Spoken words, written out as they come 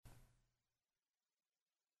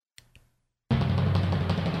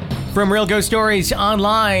From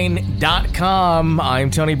RealGhostStoriesOnline.com, I'm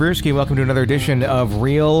Tony Bruschi. Welcome to another edition of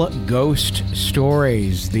Real Ghost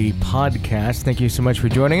Stories, the podcast. Thank you so much for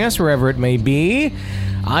joining us, wherever it may be.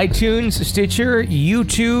 iTunes, Stitcher,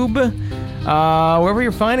 YouTube, wherever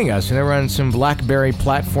you're finding us. And we're on some BlackBerry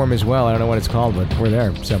platform as well. I don't know what it's called, but we're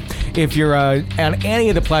there. So if you're on any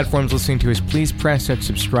of the platforms listening to us, please press that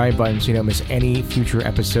subscribe button so you don't miss any future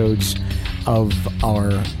episodes of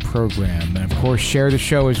our program. And of course, share the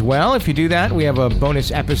show as well. If you do that, we have a bonus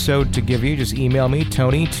episode to give you. Just email me,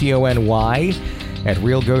 Tony, Tony, at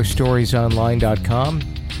realghoststoriesonline.com.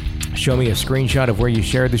 Show me a screenshot of where you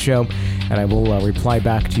shared the show, and I will reply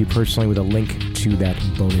back to you personally with a link to that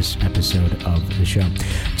bonus episode of the show.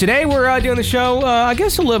 Today, we're doing the show, I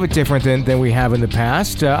guess, a little bit different than we have in the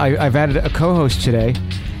past. I've added a co-host today.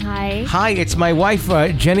 Hi, it's my wife,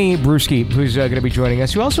 Jenny Bruschi, who's going to be joining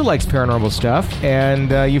us, who also likes paranormal stuff,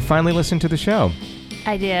 and you finally listened to the show.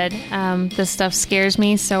 I did. This stuff scares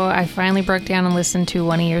me, so I finally broke down and listened to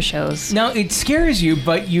one of your shows. Now, it scares you,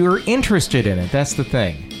 but you're interested in it. That's the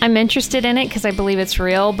thing. I'm interested in it because I believe it's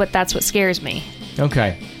real, but that's what scares me.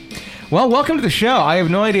 Okay. Well, welcome to the show. I have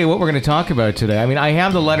no idea what we're going to talk about today. I mean, I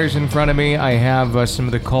have the letters in front of me. I have some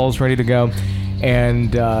of the calls ready to go.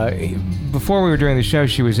 And before we were doing the show,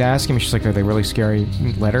 she was asking me, she's like, are they really scary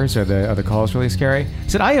letters? Are the calls really scary? I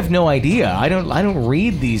said, I have no idea. I don't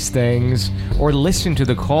read these things or listen to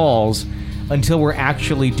the calls until we're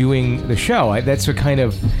actually doing the show. That's what kind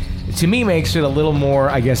of, to me, makes it a little more,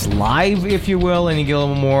 I guess, live, if you will, and you get a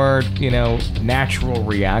little more, natural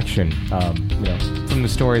reaction, from the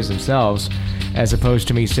stories themselves, as opposed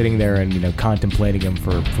to me sitting there and, contemplating them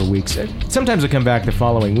for weeks. Sometimes I come back the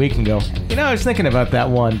following week and go, I was thinking about that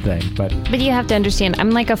one thing, but you have to understand,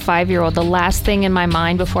 I'm like a 5-year-old. The last thing in my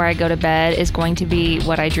mind before I go to bed is going to be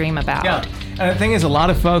what I dream about. Yeah. And the thing is, a lot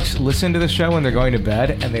of folks listen to the show when they're going to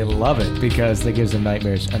bed, and they love it because it gives them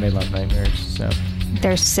nightmares, and they love nightmares, so.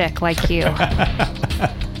 They're sick like you.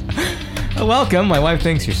 Welcome. My wife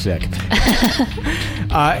thinks you're sick.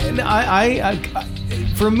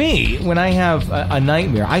 For me, when I have a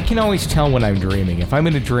nightmare, I can always tell when I'm dreaming. If I'm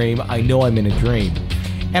in a dream, I know I'm in a dream.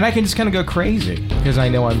 And I can just kind of go crazy because I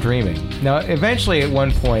know I'm dreaming. Now, eventually, at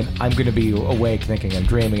one point, I'm going to be awake thinking I'm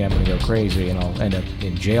dreaming. I'm going to go crazy, and I'll end up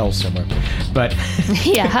in jail somewhere. But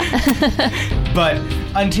yeah. But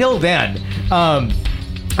until then, I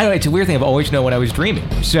don't know, it's a weird thing. I've always known when I was dreaming.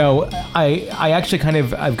 So I actually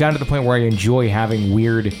I've gotten to the point where I enjoy having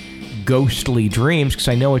weird, ghostly dreams because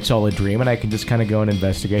I know it's all a dream, and I can just kind of go and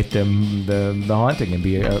investigate the haunting and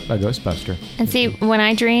be a Ghostbuster. And see, when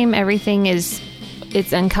I dream, everything it's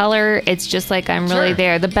in color. It's just like I'm really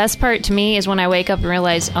there. The best part to me is when I wake up and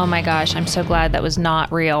realize, oh my gosh, I'm so glad that was not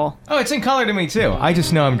real. Oh, it's in color to me too. I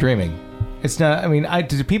just know I'm dreaming. It's not. I mean,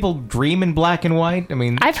 do people dream in black and white? I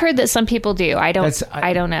mean, I've heard that some people do. I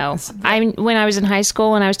don't know. When I was in high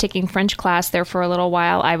school, when I was taking French class there for a little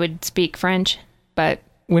while, I would speak French. But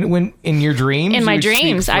when in your dreams, in my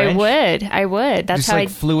dreams, I would. That's just how like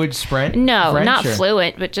fluid French. No, French, not or?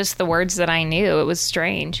 fluent, but just the words that I knew. It was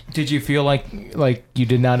strange. Did you feel like you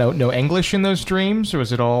did not know English in those dreams, or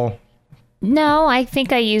was it all? No, I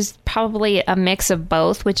think I used probably a mix of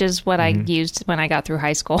both, which is what I used when I got through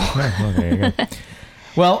high school. Well, there you go.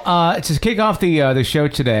 Well, to kick off the show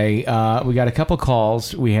today, we got a couple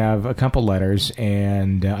calls, we have a couple letters,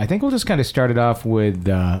 and I think we'll just kind of start it off with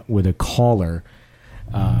a caller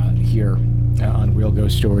here on Real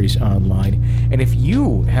Ghost Stories Online. And if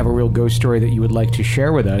you have a real ghost story that you would like to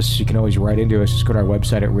share with us, you can always write into us. Just go to our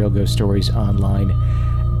website at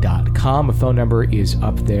realghoststoriesonline.com. A phone number is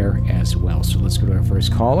up there as well. So let's go to our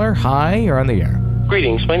first caller. Hi, you're on the air.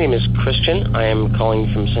 Greetings. My name is Christian. I am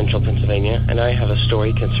calling from central Pennsylvania, and I have a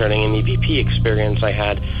story concerning an EVP experience I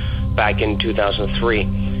had back in 2003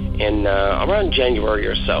 in around January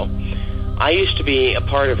or so. I used to be a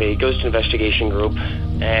part of a ghost investigation group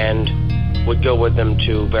and would go with them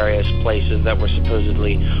to various places that were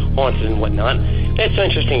supposedly haunted and whatnot. I had some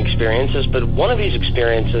interesting experiences, but one of these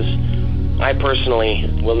experiences I personally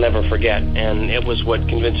will never forget, and it was what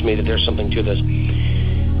convinced me that there's something to this.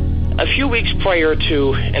 A few weeks prior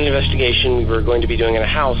to an investigation we were going to be doing in a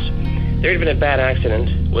house, there had been a bad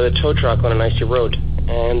accident with a tow truck on an icy road,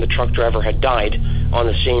 and the truck driver had died on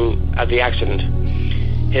the scene of the accident.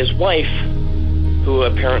 His wife, who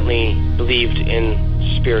apparently believed in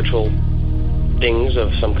spiritual things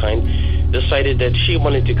of some kind, decided that she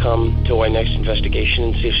wanted to come to our next investigation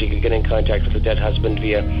and see if she could get in contact with the dead husband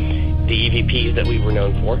via the EVPs that we were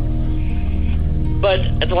known for. But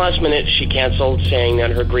at the last minute, she canceled, saying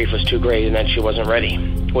that her grief was too great and that she wasn't ready,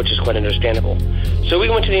 which is quite understandable. So we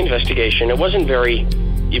went to the investigation. It wasn't very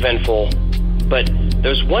eventful, but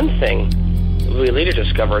there's one thing we later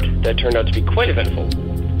discovered that turned out to be quite eventful.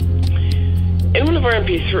 In one of our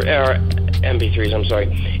MP3s,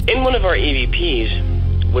 in one of our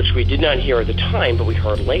EVPs, which we did not hear at the time, but we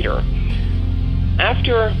heard later,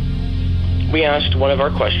 after we asked one of our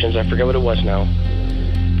questions, I forget what it was now,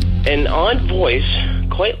 an odd voice,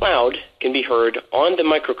 quite loud, can be heard on the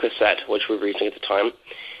microcassette, which we were using at the time,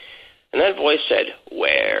 and that voice said,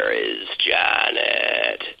 "Where is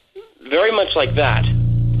Janet?" Very much like that.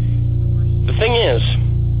 The thing is,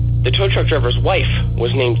 the tow truck driver's wife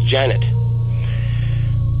was named Janet.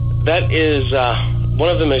 That is one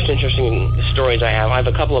of the most interesting stories I have. I have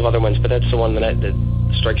a couple of other ones, but that's the one that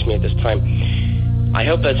strikes me at this time. I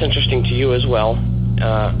hope that's interesting to you as well.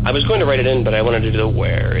 I was going to write it in, but I wanted to do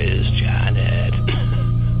 "Where is Janet?"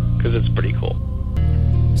 because it's pretty cool.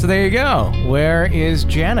 So there you go. Where is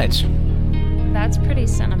Janet? That's pretty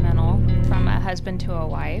sentimental from a husband to a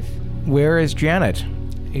wife. Where is Janet?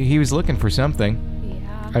 He was looking for something.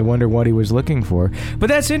 Yeah. I wonder what he was looking for. But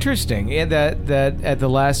that's interesting, that at the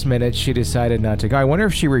last minute she decided not to go. I wonder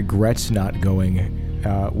if she regrets not going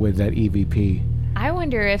with that EVP. I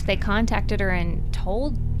wonder if they contacted her and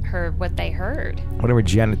told her what they heard. Whatever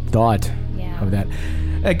Janet thought of that.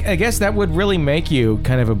 I guess that would really make you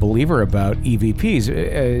kind of a believer about EVPs,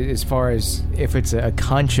 as far as if it's a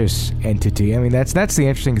conscious entity. I mean, that's the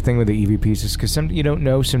interesting thing with the EVPs, is because you don't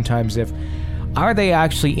know sometimes if, are they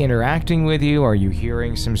actually interacting with you? Are you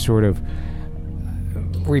hearing some sort of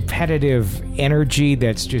repetitive energy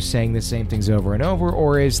that's just saying the same things over and over?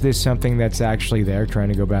 Or is this something that's actually there trying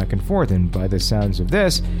to go back and forth? And by the sounds of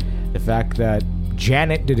this, the fact that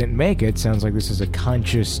Janet didn't make it sounds like this is a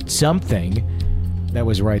conscious something that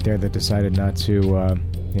was right there that decided not to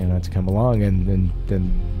come along, and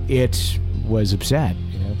then it was upset.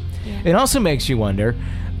 Yeah. It also makes you wonder,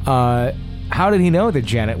 how did he know that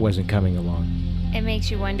Janet wasn't coming along? It makes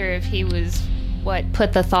you wonder if he was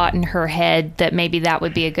put the thought in her head that maybe that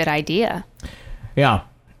would be a good idea. Yeah.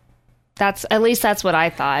 At least that's what I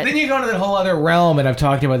thought. Then you go into that whole other realm, and I've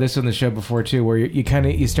talked about this on the show before too, where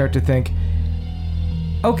you start to think,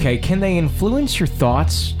 okay, can they influence your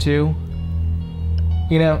thoughts too?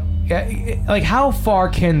 Like how far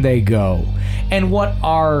can they go, and what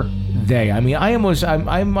are they? I mean, I'm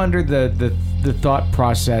under the thought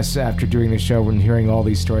process after doing the show and hearing all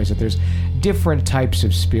these stories that there's different types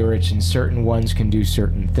of spirits, and certain ones can do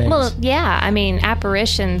certain things. Well, yeah, I mean,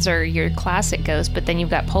 apparitions are your classic ghosts, but then you've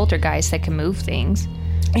got poltergeists that can move things.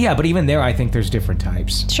 Yeah, but even there, I think there's different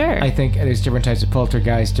types. Sure. I think there's different types of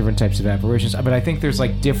poltergeists, different types of apparitions, but I think there's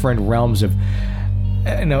like different realms of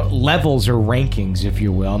levels or rankings, if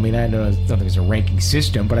you will. I mean, I don't think there's a ranking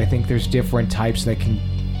system, but I think there's different types that can,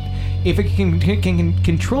 if it can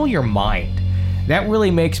control your mind, that really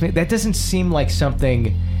makes me, that doesn't seem like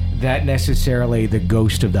something that necessarily the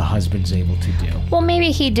ghost of the husband's able to do. Well,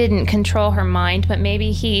 maybe he didn't control her mind, but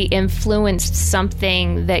maybe he influenced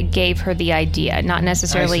something that gave her the idea, not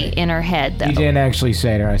necessarily in her head, though. He didn't actually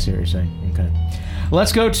say it. I see what you're saying. Okay.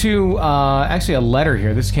 Let's go to actually a letter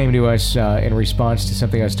here. This came to us in response to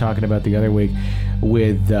something I was talking about the other week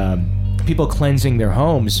with people cleansing their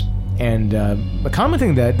homes. And a common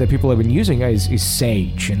thing that people have been using is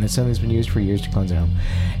sage, and that's something that's been used for years to cleanse a home.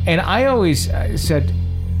 And I always said,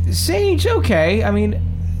 sage, okay. I mean,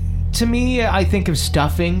 to me, I think of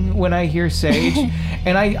stuffing when I hear sage,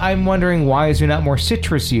 and I'm wondering, why is there not more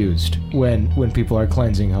citrus used when people are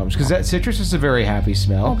cleansing homes? Because that citrus is a very happy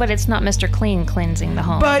smell. Oh, but it's not Mr. Clean cleansing the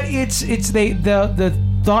home. But the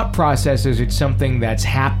thought process is it's something that's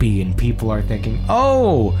happy, and people are thinking,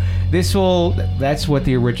 oh, that's what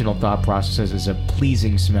the original thought process is a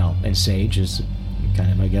pleasing smell, and sage is kind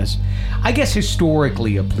of, I guess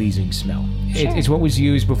historically a pleasing smell. Sure. It's what was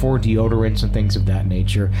used before deodorants and things of that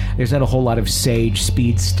nature. There's not a whole lot of sage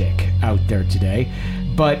speed stick out there today,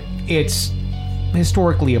 but it's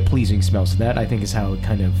historically a pleasing smell. So that, I think, is how it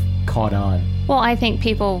kind of caught on. Well, I think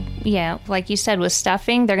people, like you said, with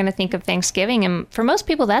stuffing, they're going to think of Thanksgiving, and for most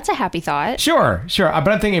people, that's a happy thought. Sure. But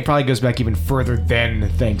I'm thinking it probably goes back even further than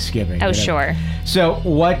Thanksgiving. Oh, sure. So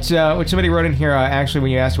what somebody wrote in here, actually,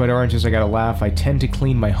 when you asked about oranges, I got a laugh. I tend to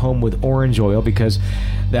clean my home with orange oil because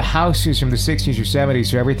the house is from the 60s or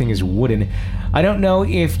 70s, so everything is wooden. I don't know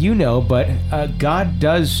if you know, but God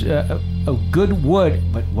does a good wood,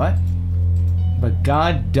 but what? But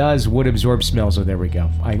God does wood-absorb smells. Oh, there we go.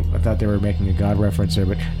 I thought they were making a God reference there,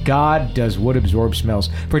 but God does wood-absorb smells,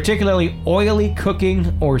 particularly oily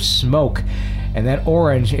cooking or smoke. And that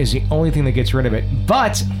orange is the only thing that gets rid of it.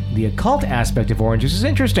 But the occult aspect of oranges is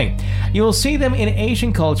interesting. You will see them in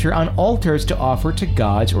Asian culture on altars to offer to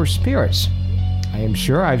gods or spirits. I am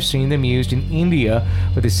sure I've seen them used in India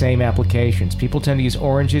for the same applications. People tend to use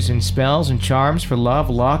oranges in spells and charms for love,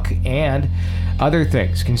 luck, and other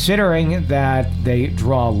things. Considering that they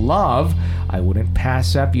draw love, I wouldn't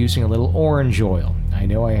pass up using a little orange oil. I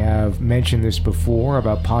know I have mentioned this before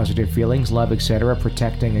about positive feelings, love, etc.,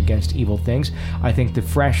 protecting against evil things. I think the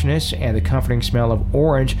freshness and the comforting smell of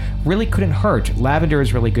orange really couldn't hurt. Lavender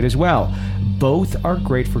is really good as well. Both are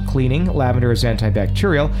great for cleaning. Lavender is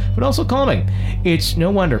antibacterial, but also calming. It's no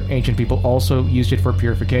wonder ancient people also used it for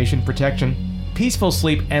purification, protection, peaceful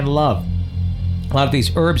sleep, and love. A lot of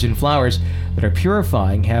these herbs and flowers that are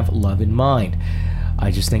purifying have love in mind. I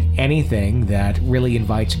just think anything that really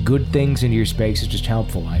invites good things into your space is just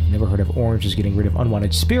helpful. I've never heard of oranges getting rid of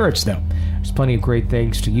unwanted spirits, though. There's plenty of great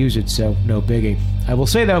things to use it, so no biggie. I will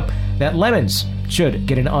say, though, that lemons should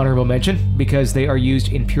get an honorable mention because they are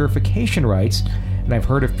used in purification rites, and I've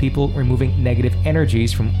heard of people removing negative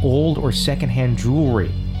energies from old or secondhand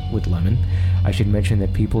jewelry with lemon. I should mention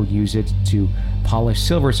that people use it to polish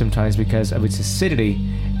silver sometimes because of its acidity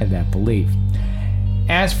and that belief.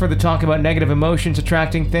 As for the talk about negative emotions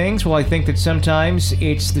attracting things, well, I think that sometimes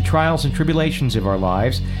it's the trials and tribulations of our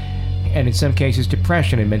lives, and in some cases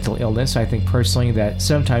depression and mental illness. I think personally that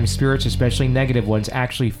sometimes spirits, especially negative ones,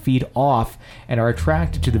 actually feed off and are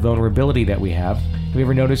attracted to the vulnerability that we have. Have you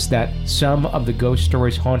ever noticed that some of the ghost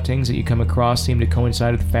stories, hauntings that you come across seem to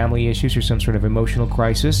coincide with family issues or some sort of emotional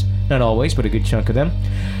crisis? Not always, but a good chunk of them.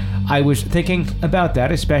 I was thinking about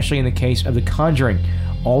that, especially in the case of The Conjuring.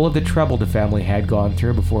 All of the trouble the family had gone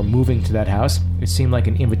through before moving to that house, it seemed like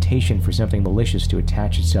an invitation for something malicious to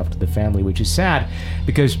attach itself to the family, which is sad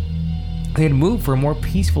because they had moved for a more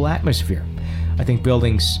peaceful atmosphere. I think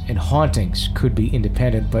buildings and hauntings could be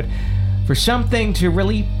independent, but for something to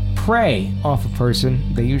really prey off a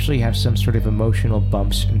person, they usually have some sort of emotional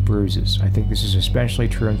bumps and bruises. I think this is especially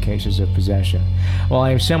true in cases of possession. While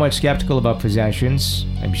I am somewhat skeptical about possessions,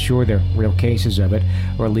 I'm sure there are real cases of it,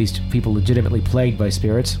 or at least people legitimately plagued by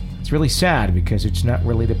spirits. It's really sad because it's not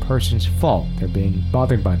really the person's fault. They're being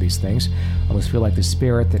bothered by these things. I almost feel like the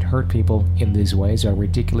spirit that hurt people in these ways are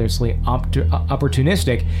ridiculously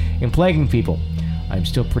opportunistic in plaguing people. I'm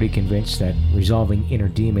still pretty convinced that resolving inner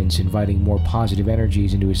demons, inviting more positive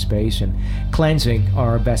energies into a space, and cleansing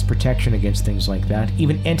are our best protection against things like that.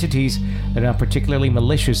 Even entities that are not particularly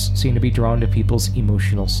malicious seem to be drawn to people's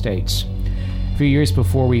emotional states. A few years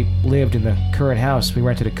before we lived in the current house, we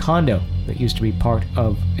rented a condo that used to be part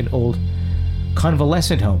of an old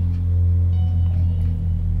convalescent home.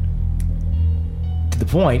 To the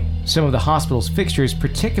point, some of the hospital's fixtures,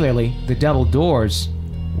 particularly the double doors,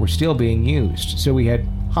 were still being used, so we had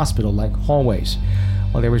hospital-like hallways.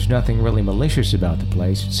 While there was nothing really malicious about the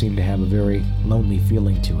place, it seemed to have a very lonely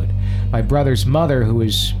feeling to it. My brother's mother, who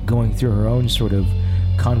was going through her own sort of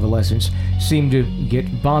convalescence, seemed to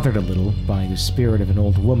get bothered a little by the spirit of an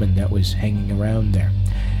old woman that was hanging around there.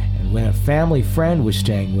 And when a family friend was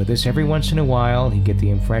staying with us, every once in a while he'd get the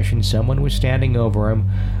impression someone was standing over him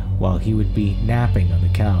while he would be napping on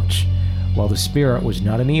the couch. While the spirit was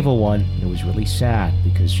not an evil one, it was really sad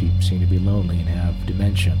because she seemed to be lonely and have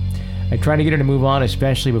dementia. I tried to get her to move on,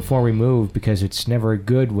 especially before we moved, because it's never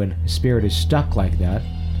good when a spirit is stuck like that.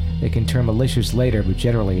 They can turn malicious later, but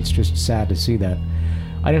generally it's just sad to see that.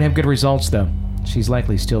 I didn't have good results, though. She's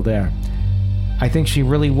likely still there. I think she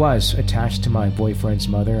really was attached to my boyfriend's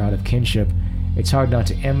mother out of kinship. It's hard not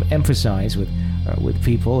to emphasize with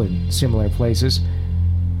people in similar places.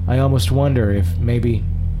 I almost wonder if maybe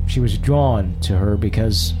she was drawn to her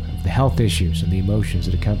because of the health issues and the emotions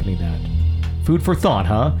that accompany that. Food for thought,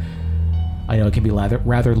 huh? I know it can be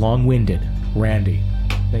rather long-winded. Randy.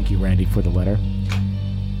 Thank you, Randy, for the letter.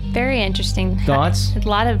 Very interesting. Thoughts? A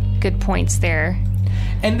lot of good points there.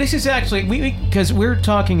 And this is actually, because we're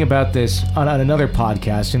talking about this on another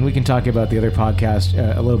podcast, and we can talk about the other podcast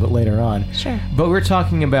a little bit later on. Sure. But we're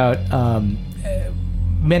talking about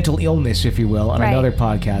mental illness, if you will, on another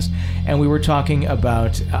podcast. And we were talking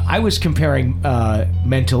about, I was comparing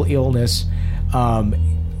mental illness,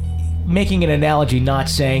 making an analogy, not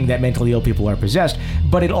saying that mentally ill people are possessed,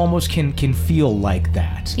 but it almost can feel like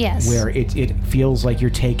that. Yes. Where it feels like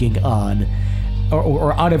you're taking on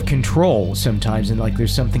or out of control sometimes, and like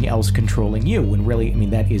there's something else controlling you, when really, I mean,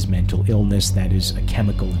 that is mental illness, that is a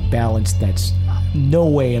chemical imbalance, that's no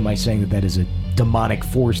way am I saying that is a demonic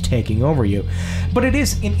force taking over you. But it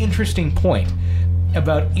is an interesting point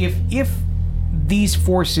about if these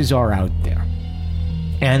forces are out there,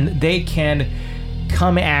 and they can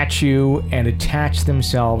come at you and attach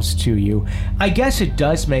themselves to you, I guess it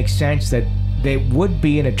does make sense that they would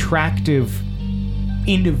be an attractive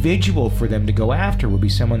individual for them to go after, would be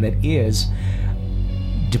someone that is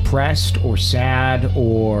depressed or sad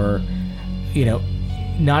or,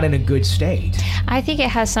 not in a good state. I think it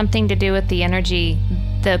has something to do with the energy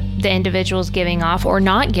the individual's giving off or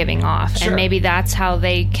not giving off. Sure. And maybe that's how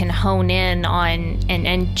they can hone in on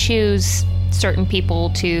and choose certain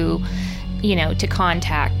people to, to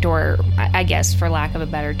contact, or I guess for lack of a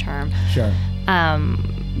better term. Sure.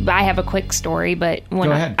 I have a quick story, but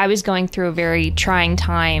when I was going through a very trying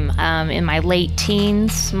time in my late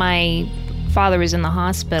teens, my father was in the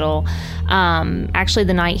hospital. Actually,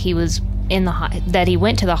 the night he was that he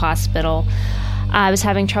went to the hospital, I was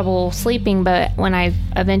having trouble sleeping, but when I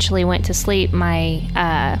eventually went to sleep,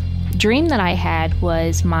 my dream that I had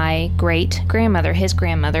was my great-grandmother, his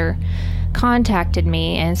grandmother, contacted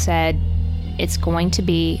me and said, "It's going to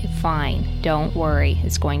be fine. Don't worry.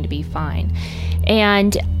 It's going to be fine."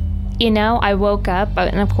 And, I woke up,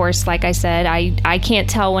 and of course, like I said, I can't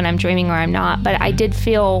tell when I'm dreaming or I'm not, but I did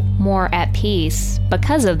feel more at peace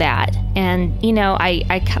because of that. And,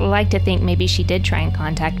 I kind of like to think maybe she did try and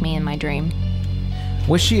contact me in my dream.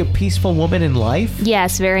 Was she a peaceful woman in life?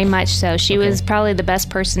 Yes, very much so. She was probably the best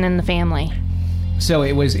person in the family. So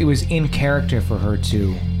it was in character for her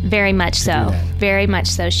to... Very much so. Very much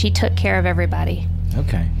so. She took care of everybody.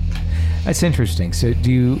 Okay. That's interesting. So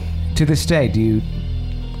to this day, do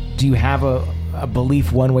you have a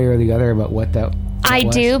belief one way or the other about what that I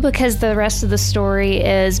was? do, because the rest of the story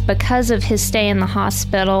is because of his stay in the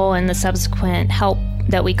hospital and the subsequent help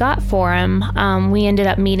that we got for him. We ended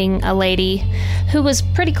up meeting a lady who was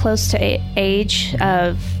pretty close to age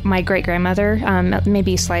of my great-grandmother,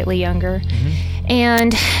 maybe slightly younger. Mm-hmm.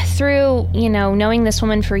 And through, knowing this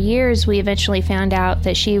woman for years, we eventually found out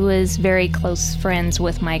that she was very close friends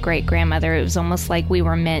with my great-grandmother. It was almost like we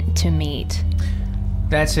were meant to meet.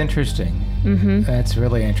 That's interesting. Mm-hmm. That's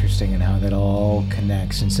really interesting, and how that all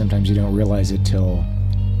connects, and sometimes you don't realize it till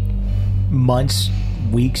months,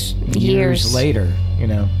 weeks, years later.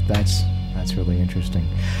 That's really interesting.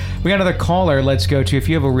 We got another caller. Let's go to, if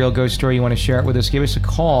you have a real ghost story, you want to share it with us, give us a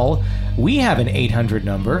call. We have an 800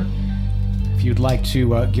 number. If you'd like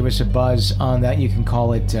to give us a buzz on that, you can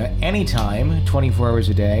call it anytime, 24 hours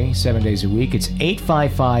a day, 7 days a week. It's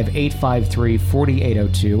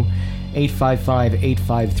 855-853-4802.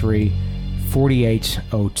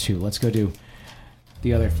 855-853-4802. Let's go to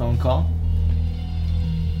the other phone call.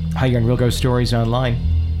 Hi, you're on Real Ghost Stories Online.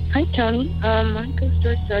 Hi, Tony. My ghost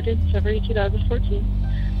story started February 2014.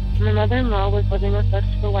 My mother-in-law was living with us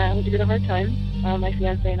for a while due to hard times, my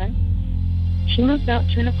fiance and I. She moved out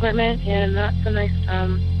to an apartment in a not-so-nice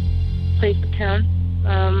place of town.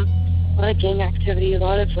 A lot of gang activity, a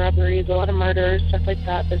lot of robberies, a lot of murders, stuff like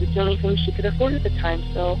that, but it's the only thing she could afford at the time.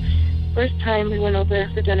 So first time we went over there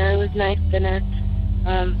for dinner, it was nice dinner.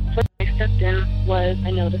 First I stepped in was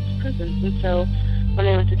I noticed a presence, and so when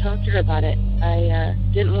I went to talk to her about it, I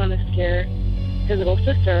didn't want to scare his little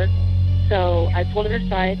sister, so I pulled her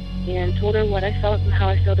aside and told her what I felt and how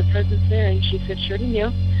I felt the presence there, and she said she already knew.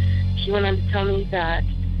 She went on to tell me that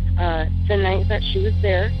the night that she was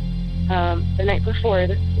there, the night before,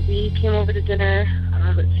 we came over to dinner,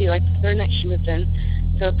 like the third night she moved in.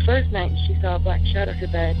 So the first night she saw a black shadow at her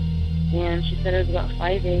bed, and she said it was about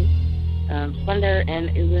 5'8", slender, and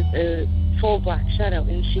it was a full black shadow,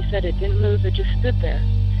 and she said it didn't move, it just stood there.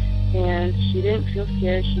 And she didn't feel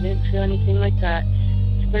scared, she didn't feel anything like that.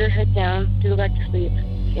 She put her head down to go back to sleep,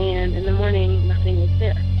 and in the morning, nothing was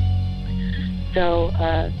there. So,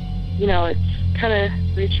 it's kind of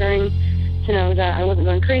reassuring to know that I wasn't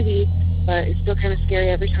going crazy, but it's still kind of scary.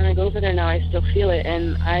 Every time I go over there now, I still feel it,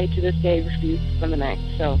 and I, to this day, refuse to spend the night.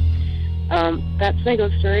 So, that's my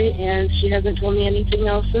ghost story, and she hasn't told me anything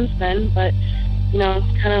else since then, but,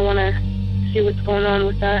 kind of want to see what's going on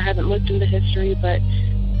with that. I haven't looked into history, but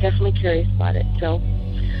definitely curious about it. So, all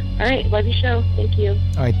right, love your show. Thank you.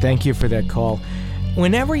 All right, thank you for that call.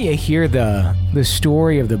 Whenever you hear the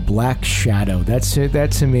story of the black shadow,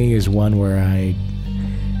 that to me is one where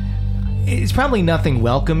it's probably nothing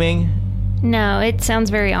welcoming. No, it sounds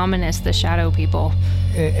very ominous, the shadow people.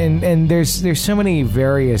 And there's so many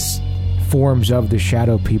various forms of the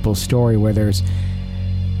shadow people story where there's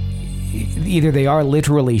either they are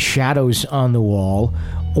literally shadows on the wall,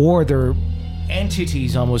 or they're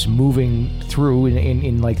entities almost moving through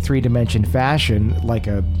in like three-dimension fashion, like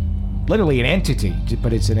literally an entity,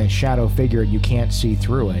 but it's in a shadow figure and you can't see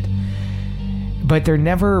through it. But they're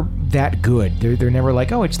never that good. They're never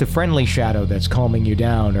like, oh, it's the friendly shadow that's calming you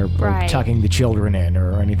down or tucking the children in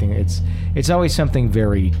or anything. It's always something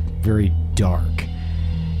very, very dark.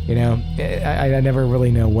 I never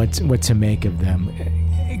really know what to make of them.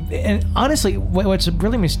 And honestly, what's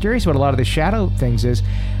really mysterious about a lot of the shadow things is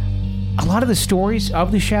a lot of the stories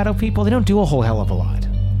of the shadow people, they don't do a whole hell of a lot.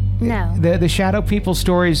 No. The shadow people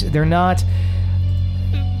stories, they're not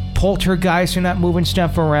poltergeists. They're not moving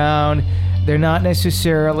stuff around. They're not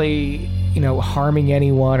necessarily, harming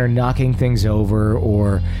anyone or knocking things over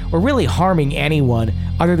or really harming anyone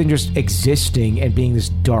other than just existing and being this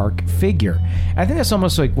dark figure. And I think that's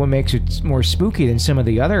almost like what makes it more spooky than some of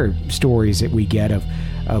the other stories that we get of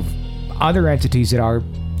other entities that are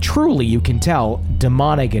truly, you can tell,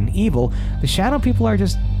 demonic and evil. The shadow people are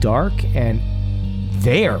just dark and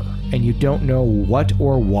there, and you don't know what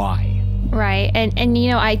or why. Right. And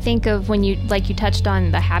I think of when you touched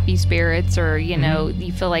on the happy spirits or,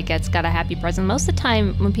 you feel like it's got a happy presence. Most of the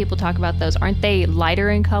time when people talk about those, aren't they lighter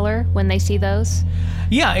in color when they see those?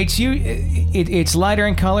 Yeah, it's lighter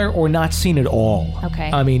in color or not seen at all. Okay.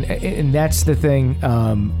 I mean, and that's the thing.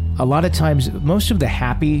 A lot of times, most of the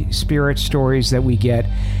happy spirit stories that we get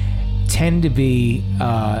tend to be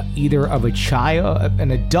either of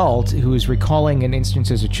an adult who is recalling an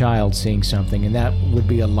instance as a child seeing something, and that would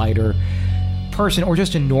be a lighter person or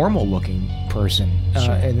just a normal-looking person,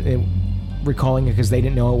 sure. and recalling it because they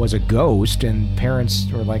didn't know it was a ghost, and parents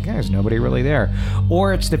were like, there's nobody really there.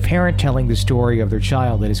 Or it's the parent telling the story of their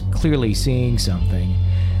child that is clearly seeing something,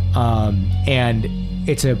 and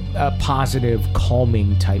it's a positive,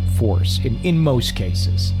 calming type force in most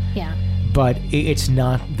cases. Yeah. But it's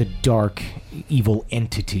not the dark, evil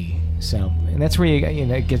entity. So, and that's where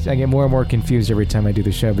I get more and more confused every time I do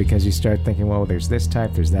the show, because you start thinking, well, there's this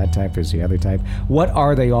type, there's that type, there's the other type. What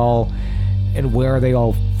are they all, and where are they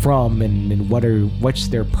all from, and what's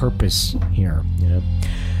their purpose here?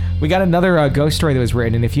 We got another ghost story that was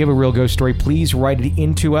written, and if you have a real ghost story, please write it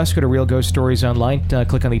into us. Go to Real Ghost Stories Online,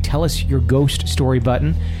 click on the Tell Us Your Ghost Story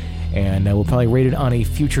button, and we'll probably rate it on a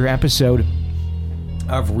future episode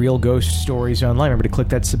of Real Ghost Stories Online. Remember to click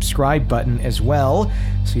that subscribe button as well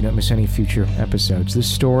so you don't miss any future episodes.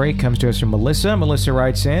 This story comes to us from Melissa. Melissa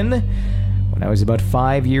writes in, when I was about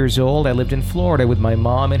 5 years old, I lived in Florida with my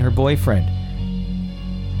mom and her boyfriend.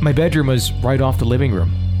 My bedroom was right off the living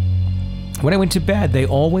room. When I went to bed, they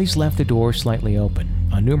always left the door slightly open.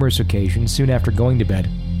 On numerous occasions, soon after going to bed,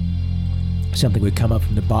 something would come up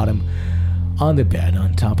from the bottom on the bed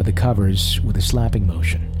on top of the covers with a slapping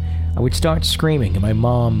motion. I would start screaming, and my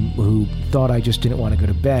mom, who thought I just didn't want to go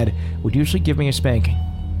to bed, would usually give me a spanking.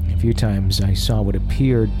 A few times I saw what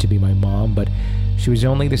appeared to be my mom, but she was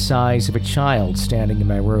only the size of a child standing in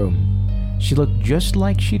my room. She looked just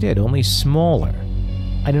like she did, only smaller.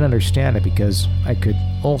 I didn't understand it because I could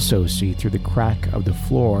also see through the crack of the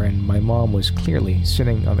floor, and my mom was clearly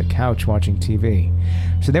sitting on the couch watching TV.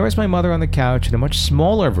 So there was my mother on the couch, and a much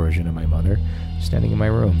smaller version of my mother standing in my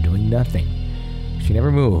room doing nothing. She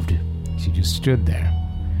never moved. She just stood there.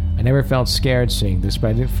 I never felt scared seeing this,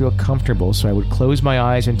 but I didn't feel comfortable, so I would close my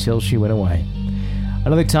eyes until she went away.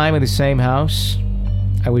 Another time in the same house,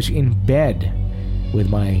 I was in bed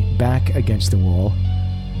with my back against the wall.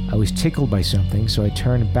 I was tickled by something, so I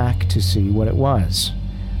turned back to see what it was.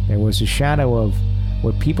 There was a shadow of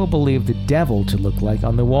what people believe the devil to look like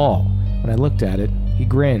on the wall. When I looked at it, he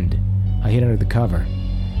grinned. I hid under the cover.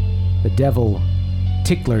 The devil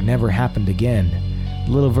tickler never happened again.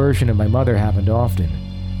 The little version of my mother happened often,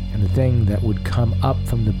 and the thing that would come up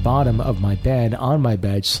from the bottom of my bed, on my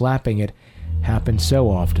bed, slapping it, happened so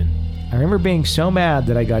often. I remember being so mad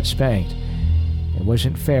that I got spanked. It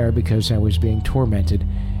wasn't fair because I was being tormented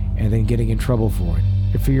and then getting in trouble for it.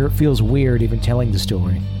 It feels weird even telling the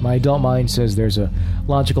story. My adult mind says there's a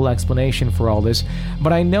logical explanation for all this,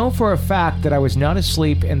 but I know for a fact that I was not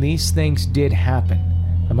asleep and these things did happen.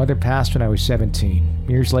 My mother passed when I was 17.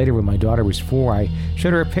 Years later, when my daughter was 4, I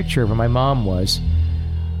showed her a picture of where my mom was,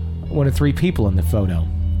 one of 3 people in the photo.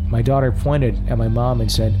 My daughter pointed at my mom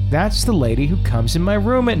and said, "That's the lady who comes in my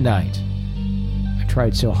room at night." I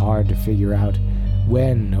tried so hard to figure out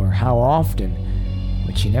when or how often,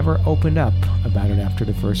 but she never opened up about it after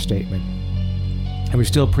the first statement. It was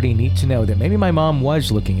still pretty neat to know that maybe my mom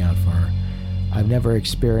was looking out for her. I've never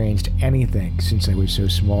experienced anything since I was so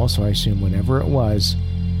small, so I assume whenever it was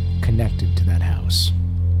connected to that house.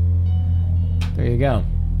 There you go.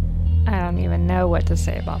 I don't even know what to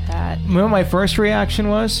say about that. You know what my first reaction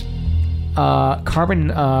was?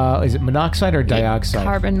 Carbon, is it monoxide or dioxide?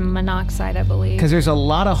 Carbon monoxide, I believe. Because there's a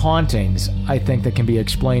lot of hauntings, I think, that can be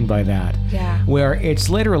explained by that. Yeah. Where it's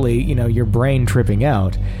literally, your brain tripping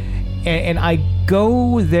out. And I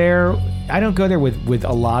go there, I don't go there with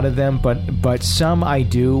a lot of them, but some I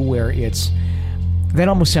do where that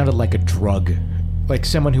almost sounded like a drug. Like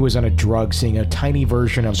someone who was on a drug seeing a tiny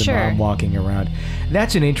version of the mom walking around.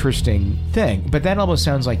 That's an interesting thing. But that almost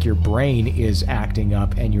sounds like your brain is acting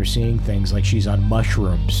up and you're seeing things like she's on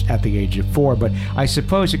mushrooms at the age of 4. But I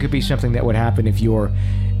suppose it could be something that would happen if you're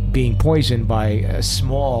being poisoned by a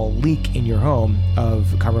small leak in your home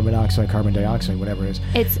of carbon monoxide, carbon dioxide, whatever it is.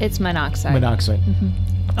 It's monoxide. Monoxide.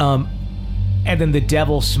 Mm-hmm. And then the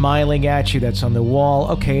devil smiling at you that's on the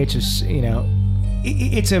wall. Okay, it's just,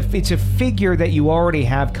 it's a figure that you already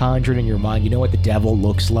have conjured in your mind. You know what the devil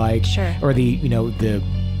looks like. Sure. Or the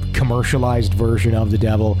commercialized version of the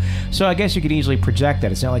devil. So I guess you could easily project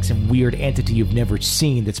that. It's not like some weird entity you've never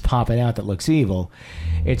seen that's popping out that looks evil.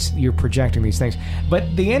 You're projecting these things.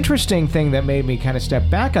 But the interesting thing that made me kind of step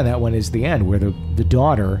back on that one is the end, where the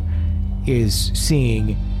daughter is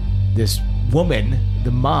seeing this woman,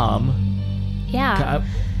 the mom. Yeah.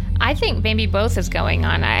 I think maybe both is going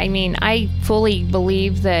on. I mean, I fully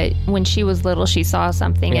believe that when she was little, she saw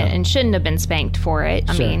something and shouldn't have been spanked for it.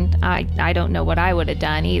 I mean, I don't know what I would have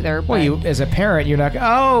done either. Well, you, as a parent, you're not,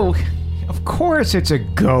 of course it's a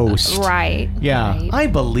ghost. Right. Yeah. Right. I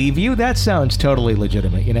believe you. That sounds totally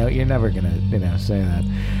legitimate. You're never going to, say that.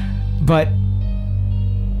 But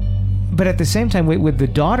at the same time, with the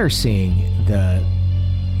daughter seeing the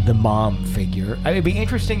mom figure, it'd be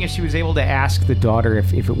interesting if she was able to ask the daughter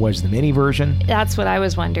if it was the mini version. That's what I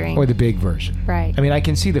was wondering. Or the big version. Right. I mean, I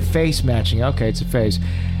can see the face matching. Okay, it's a face.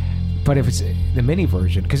 But if it's the mini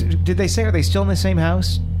version, because did they say, are they still in the same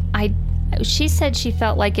house? She said she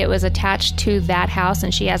felt like it was attached to that house,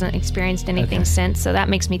 and she hasn't experienced anything since, so that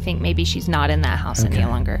makes me think maybe she's not in that house any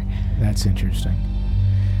longer. That's interesting.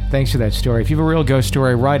 Thanks for that story. If you have a real ghost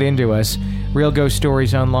story, write into us.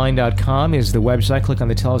 RealGhostStoriesOnline.com is the website. Click on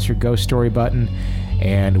the Tell Us Your Ghost Story button,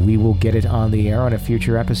 and we will get it on the air on a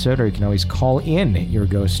future episode, or you can always call in your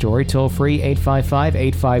ghost story. Toll free,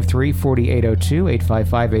 855-853-4802,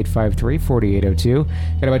 855-853-4802.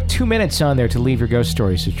 Got about 2 minutes on there to leave your ghost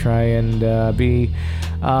story, so try and be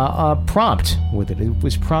prompt with it.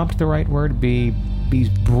 Was prompt the right word? Be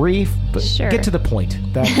brief, but get to the point.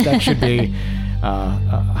 That should be...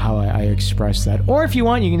 how I express that. Or if you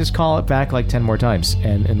want, you can just call it back like 10 more times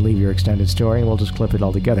and leave your extended story, and we'll just clip it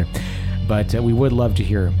all together. But we would love to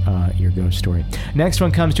hear your ghost story. Next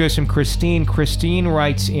one comes to us from Christine. Christine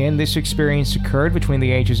writes in, this experience occurred between the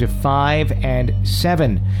ages of 5 and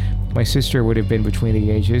 7. My sister would have been between the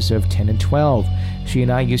ages of 10 and 12. She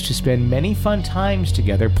and I used to spend many fun times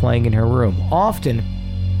together playing in her room. Often,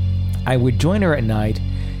 I would join her at night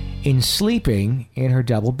in sleeping in her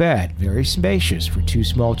double bed, very spacious for 2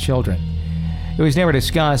 small children. It was never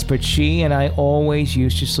discussed, but she and I always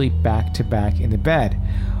used to sleep back to back in the bed,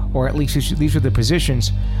 or at least these were the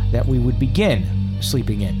positions that we would begin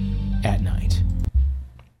sleeping in at night.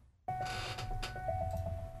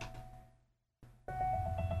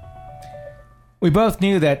 We both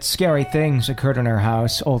knew that scary things occurred in our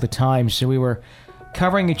house all the time, so we were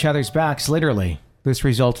covering each other's backs literally. This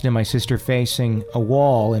resulted in my sister facing a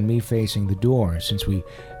wall and me facing the door, since we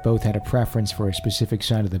both had a preference for a specific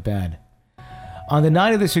side of the bed. On the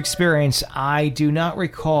night of this experience, I do not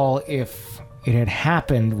recall if it had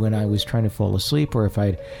happened when I was trying to fall asleep or if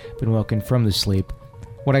I'd been woken from the sleep.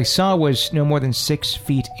 What I saw was no more than 6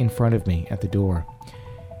 feet in front of me at the door.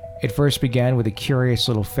 It first began with a curious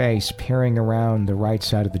little face peering around the right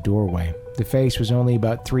side of the doorway. The face was only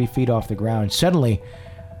about 3 feet off the ground. Suddenly,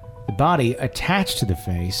 the body attached to the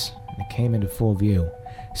face, and it came into full view.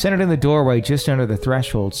 Centered in the doorway, just under the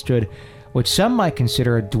threshold, stood what some might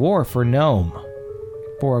consider a dwarf or gnome,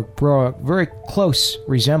 bore a very close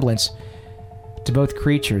resemblance to both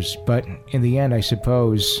creatures, but in the end, I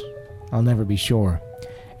suppose, I'll never be sure.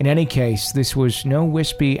 In any case, this was no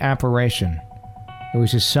wispy apparition. It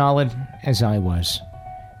was as solid as I was.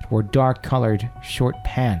 It wore dark-colored short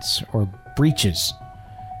pants or breeches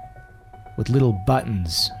with little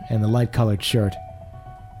buttons and a light-colored shirt.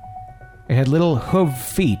 It had little hoof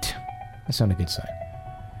feet, that's not a good sign,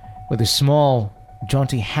 with a small,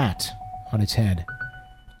 jaunty hat on its head.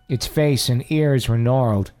 Its face and ears were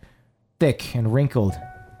gnarled, thick and wrinkled,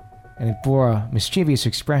 and it bore a mischievous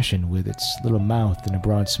expression with its little mouth and a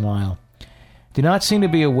broad smile. It did not seem to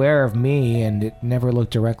be aware of me, and it never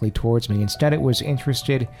looked directly towards me. Instead, it was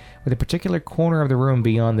interested with a particular corner of the room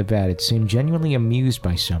beyond the bed. It seemed genuinely amused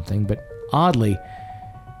by something, but oddly,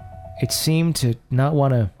 it seemed to not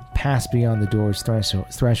want to pass beyond the door's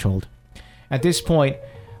threshold. At this point,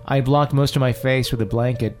 I blocked most of my face with a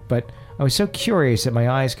blanket, but I was so curious that my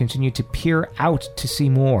eyes continued to peer out to see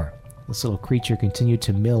more. This little creature continued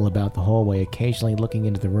to mill about the hallway, occasionally looking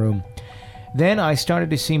into the room. Then I started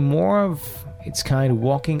to see more of its kind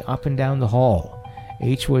walking up and down the hall.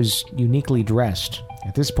 Each was uniquely dressed.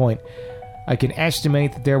 At this point, I can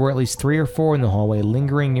estimate that there were at least 3 or 4 in the hallway,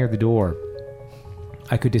 lingering near the door.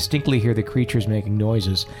 I could distinctly hear the creatures making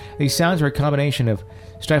noises. These sounds were a combination of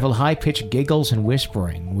stifled high-pitched giggles and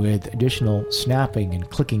whispering, with additional snapping and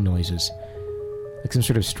clicking noises, like some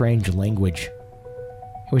sort of strange language.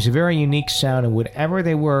 It was a very unique sound, and whatever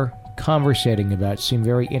they were conversating about seemed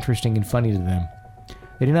very interesting and funny to them.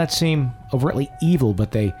 They did not seem overtly evil,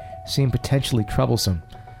 but they seemed potentially troublesome,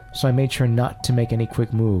 so I made sure not to make any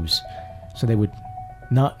quick moves, so they would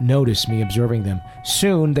not notice me observing them.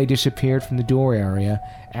 Soon, they disappeared from the door area,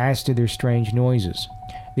 as did their strange noises.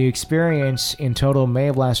 The experience in total may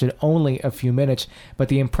have lasted only a few minutes, but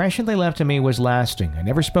the impression they left on me was lasting. I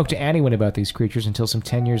never spoke to anyone about these creatures until some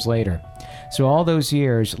 10 years later. So all those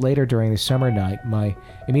years later during the summer night, my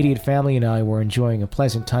immediate family and I were enjoying a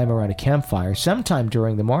pleasant time around a campfire. Sometime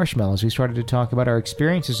during the marshmallows, we started to talk about our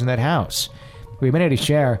experiences in that house. We had many to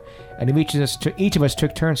share, and each of us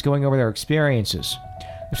took turns going over their experiences.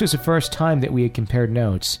 This was the first time that we had compared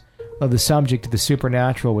notes. Though the subject of the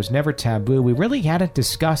supernatural was never taboo, we really hadn't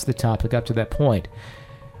discussed the topic up to that point.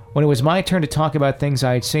 When it was my turn to talk about things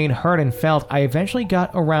I had seen, heard, and felt, I eventually got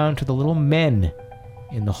around to the little men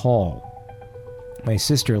in the hall. My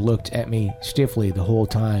sister looked at me stiffly the whole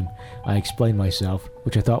time I explained myself,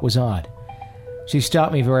 which I thought was odd. She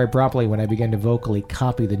stopped me very abruptly when I began to vocally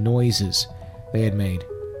copy the noises they had made.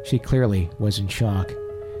 She clearly was in shock.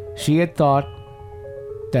 She had thought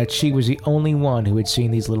that she was the only one who had seen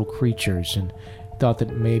these little creatures and thought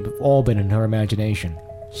that it may have all been in her imagination.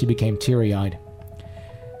 She became teary-eyed.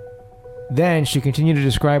 Then she continued to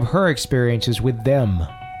describe her experiences with them.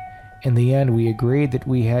 In the end, we agreed that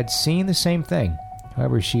we had seen the same thing.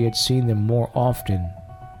 However, she had seen them more often.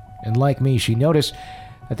 And like me, she noticed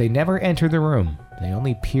that they never entered the room. They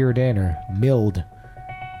only peered in or milled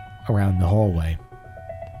around the hallway.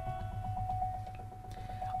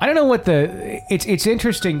 I don't know what it's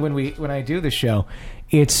interesting when I do the show.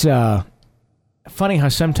 It's funny how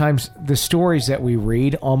sometimes the stories that we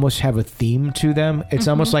read almost have a theme to them. It's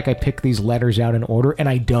almost like I pick these letters out in order, and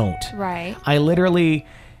I don't. Right. I literally,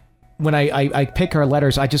 when I pick our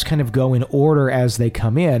letters, I just kind of go in order as they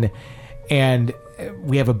come in, and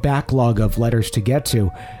we have a backlog of letters to get to.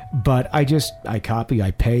 But I copy, I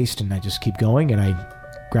paste, and I just keep going, and I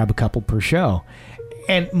grab a couple per show.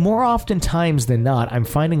 And more often times than not, I'm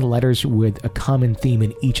finding letters with a common theme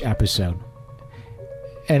in each episode.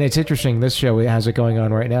 And it's interesting, this show has it going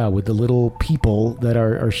on right now with the little people that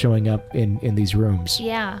are showing up in these rooms.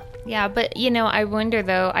 Yeah, but I wonder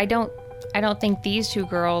though, I don't think these two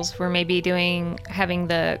girls were maybe having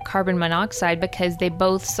the carbon monoxide because they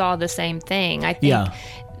both saw the same thing. I think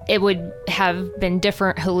it would have been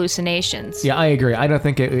different hallucinations. Yeah, I agree. I don't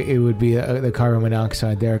think it would be the carbon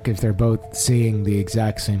monoxide there if they're both seeing the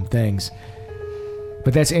exact same things.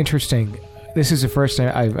 But that's interesting. This is the first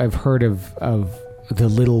time I've heard of the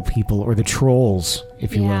little people, or the trolls,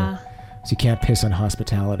 if you will. So you can't piss on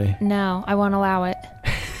hospitality. No, I won't allow it.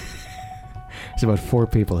 There's about 4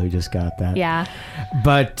 people who just got that. Yeah.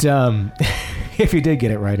 But if you did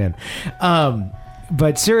get it right in.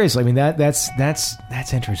 But seriously, I mean, that's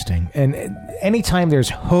interesting. And anytime there's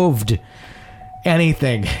hoved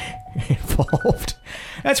anything involved,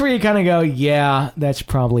 that's where you kind of go, yeah, that's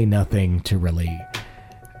probably nothing to really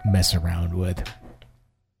mess around with.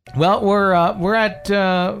 Well, we're at,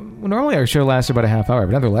 normally our show lasts about a half hour.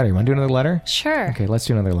 Another letter. You want to do another letter? Sure. Okay, let's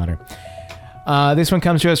do another letter. This one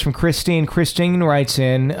comes to us from Christine. Christine writes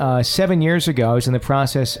in, 7 years ago, I was in the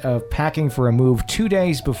process of packing for a move 2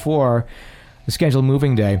 days before the scheduled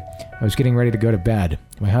moving day. I was getting ready to go to bed.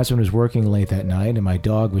 My husband was working late that night, and my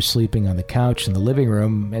dog was sleeping on the couch in the living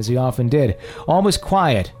room, as he often did. All was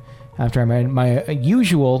quiet. After I made my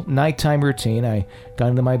usual nighttime routine, I got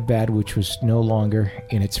into my bed, which was no longer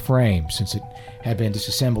in its frame, since it had been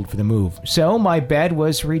disassembled for the move. So my bed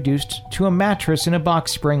was reduced to a mattress and a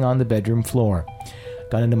box spring on the bedroom floor.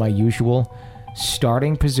 Got into my usual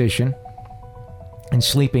starting position and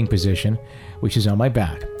sleeping position, which is on my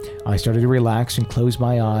back. I started to relax and close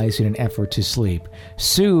my eyes in an effort to sleep.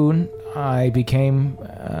 Soon, I became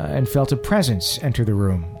and felt a presence enter the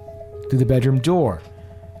room through the bedroom door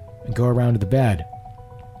and go around to the bed,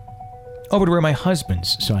 over to where my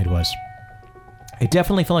husband's side was. It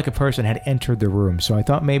definitely felt like a person had entered the room, so I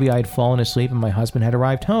thought maybe I had fallen asleep and my husband had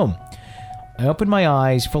arrived home. I opened my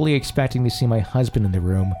eyes, fully expecting to see my husband in the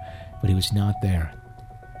room, but he was not there.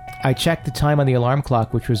 I checked the time on the alarm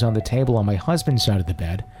clock, which was on the table on my husband's side of the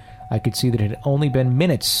bed. I could see that it had only been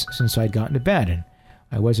minutes since I'd gotten to bed, and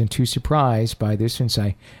I wasn't too surprised by this since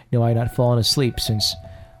I knew I had not fallen asleep, since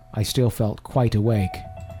I still felt quite awake.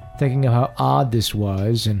 Thinking of how odd this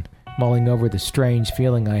was, and mulling over the strange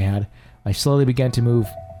feeling I had, I slowly began to move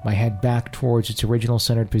my head back towards its original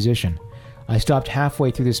centered position. I stopped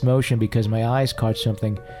halfway through this motion because my eyes caught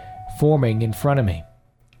something forming in front of me.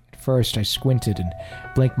 first, I squinted and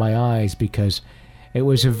blinked my eyes because it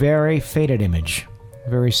was a very faded image.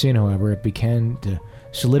 Very soon, however, it began to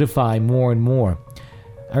solidify more and more.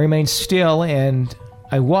 I remained still, and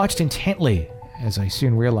I watched intently as I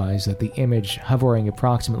soon realized that the image hovering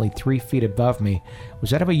approximately 3 feet above me was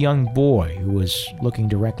that of a young boy who was looking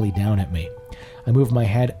directly down at me. I moved my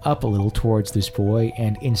head up a little towards this boy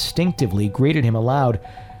and instinctively greeted him aloud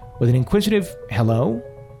with an inquisitive hello.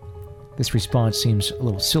 This response seems a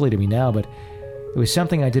little silly to me now, but it was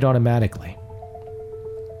something I did automatically.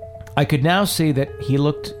 I could now see that he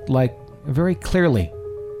looked like very clearly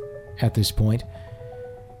at this point.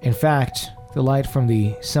 In fact, the light from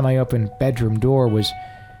the semi-open bedroom door was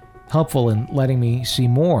helpful in letting me see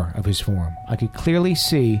more of his form. I could clearly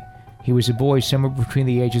see he was a boy somewhere between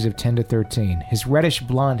the ages of 10 to 13. His reddish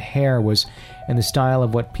blonde hair was in the style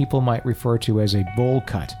of what people might refer to as a bowl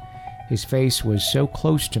cut. His face was so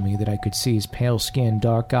close to me that I could see his pale skin,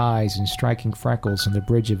 dark eyes, and striking freckles on the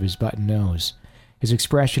bridge of his button nose. His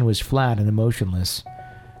expression was flat and emotionless,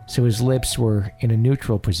 so his lips were in a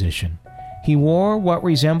neutral position. He wore what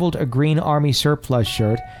resembled a green army surplus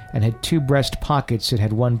shirt and had 2 breast pockets that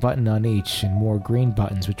had 1 button on each and more green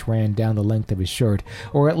buttons which ran down the length of his shirt,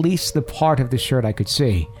 or at least the part of the shirt I could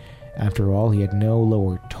see. After all, he had no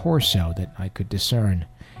lower torso that I could discern.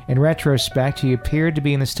 In retrospect, he appeared to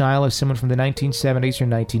be in the style of someone from the 1970s or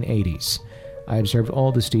 1980s. I observed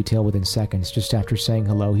all this detail within seconds. Just after saying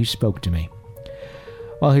hello, he spoke to me.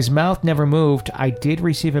 While his mouth never moved, I did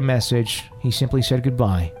receive a message. He simply said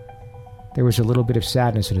goodbye. There was a little bit of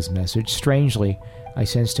sadness in his message. Strangely, I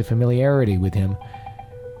sensed a familiarity with him,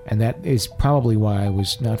 and that is probably why I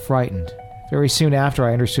was not frightened. Very soon after,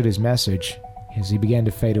 I understood his message as he began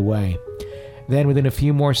to fade away. Then, within a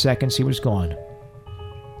few more seconds, he was gone.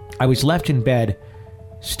 I was left in bed,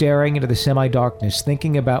 staring into the semi-darkness,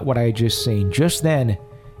 thinking about what I had just seen. Just then,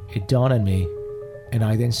 it dawned on me, and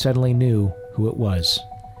I then suddenly knew who it was.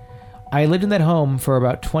 I lived in that home for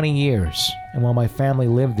about 20 years, and while my family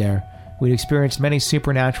lived there, we'd experienced many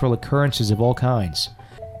supernatural occurrences of all kinds.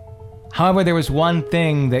 However, there was one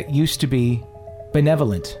thing that used to be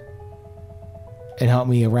benevolent. It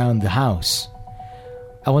helped me around the house.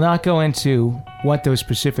 I will not go into what those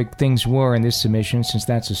specific things were in this submission, since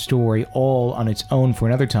that's a story all on its own for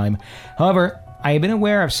another time. However, I have been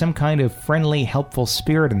aware of some kind of friendly, helpful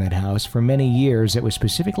spirit in that house for many years that was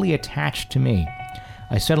specifically attached to me.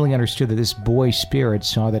 I suddenly understood that this boy spirit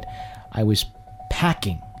saw that I was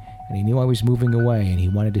packing, and he knew I was moving away, and he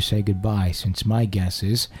wanted to say goodbye, since my guess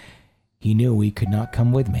is he knew he could not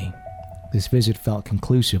come with me. This visit felt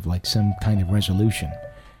conclusive, like some kind of resolution.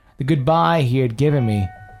 The goodbye he had given me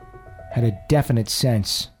had a definite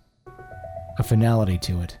sense of finality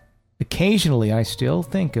to it. Occasionally, I still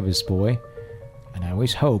think of this boy, and I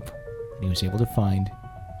always hope that he was able to find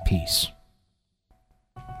peace.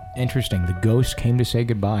 Interesting. The ghost came to say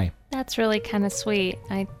goodbye. That's really kind of sweet.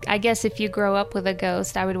 I guess if you grow up with a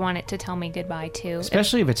ghost, I would want it to tell me goodbye too.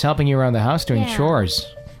 Especially if it's helping you around the house doing chores.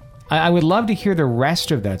 I would love to hear the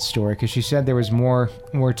rest of that story, because she said there was more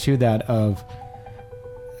to that, of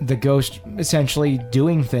the ghost essentially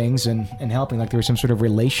doing things and helping. Like there was some sort of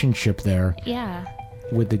relationship there. Yeah.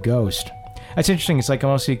 With the ghost. That's interesting. It's like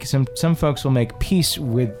almost some folks will make peace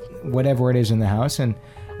with whatever it is in the house, and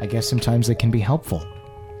I guess sometimes they can be helpful.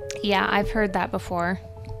 Yeah, I've heard that before.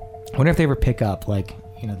 I wonder if they ever pick up, like,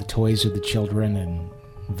 the toys of the children and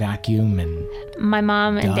vacuum and my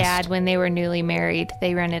mom and dust. Dad, when they were newly married,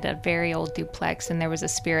 they rented a very old duplex, and there was a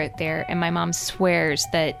spirit there, and my mom swears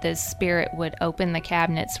that the spirit would open the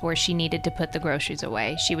cabinets where she needed to put the groceries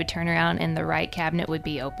away. She would turn around and the right cabinet would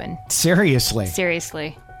be open. Seriously?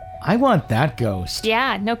 Seriously. I want that ghost.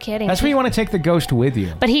 Yeah, no kidding. That's where you want to take the ghost with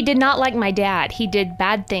you. But he did not like my dad. He did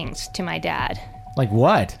bad things to my dad. Like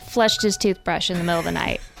what? Flushed his toothbrush in the middle of the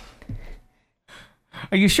night.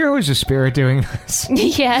 Are you sure it was a spirit doing this?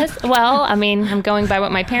 Yes. Well, I mean, I'm going by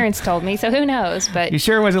what my parents told me, so who knows? But you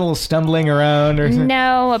sure it wasn't a little stumbling around or something?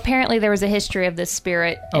 No, apparently there was a history of this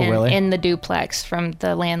spirit really? in the duplex from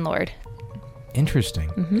the landlord. Interesting.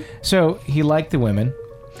 Mm-hmm. So he liked the women.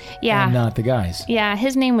 Yeah. And not the guys. Yeah,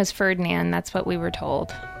 his name was Ferdinand. That's what we were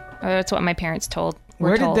told. Or that's what my parents told.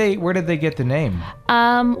 Where did they get the name?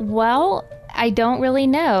 Well, I don't really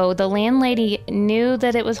know. The landlady knew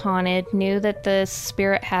that it was haunted, knew that the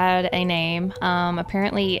spirit had a name.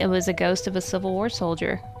 Apparently it was a ghost of a Civil War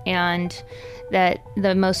soldier, and that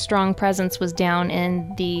the most strong presence was down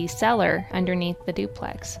in the cellar underneath the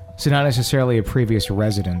duplex. So not necessarily a previous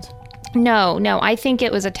resident. No, I think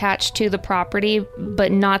it was attached to the property,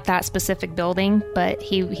 but not that specific building, but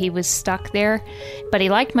he was stuck there. But he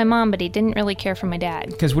liked my mom, but he didn't really care for my dad.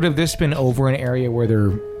 Because would have this been over an area where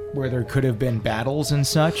there where there could have been battles and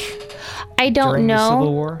such? I don't know. The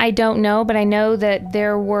Civil War? I don't know, but I know that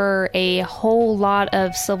there were a whole lot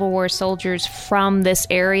of Civil War soldiers from this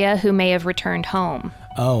area who may have returned home.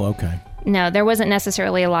 Oh, okay. No, there wasn't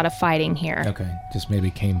necessarily a lot of fighting here. Okay, just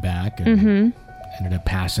maybe came back and ended up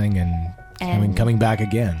passing and coming back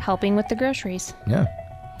again. Helping with the groceries. Yeah.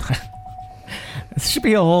 This should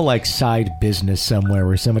be a whole side business somewhere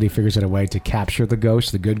where somebody figures out a way to capture the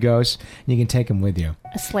ghost, the good ghost, and you can take them with you.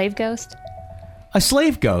 A slave ghost? A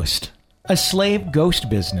slave ghost. A slave ghost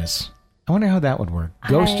business. I wonder how that would work.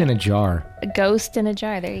 Ghost in a jar. A ghost in a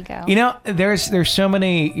jar. There you go. There's so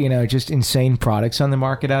many, just insane products on the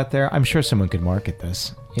market out there. I'm sure someone could market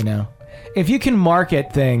this, If you can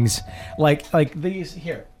market things like these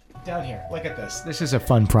here. Down here, look at this. This is a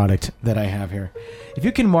fun product that I have here. If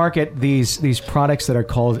you can market these products that are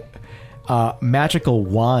called magical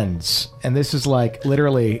wands, and this is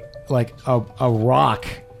literally a rock,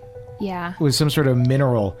 with some sort of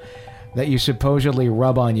mineral that you supposedly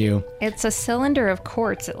rub on you. It's a cylinder of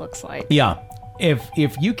quartz. It looks like. Yeah, if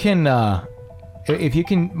you can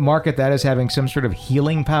market that as having some sort of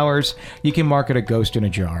healing powers, you can market a ghost in a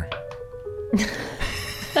jar.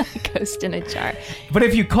 Ghost in a jar. But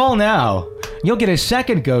if you call now, you'll get a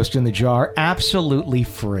second ghost in the jar absolutely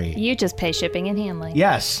free. You just pay shipping and handling.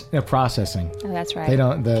 Yes, processing. Oh, that's right. They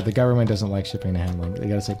don't. The government doesn't like shipping and handling. They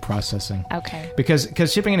gotta say processing. Okay. Because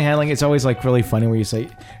shipping and handling, it's always really funny where you say,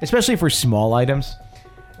 especially for small items,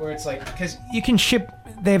 where it's because you can ship.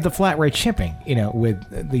 They have the flat rate shipping,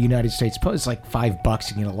 with the United States Post. It's $5.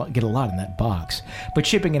 You can get a lot in that box. But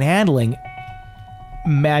shipping and handling,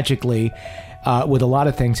 magically. With a lot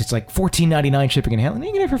of things, it's $14.99 shipping and handling.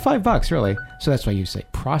 You can get it for $5, really. So that's why you say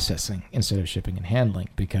processing instead of shipping and handling,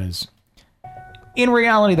 because in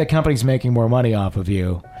reality, the company's making more money off of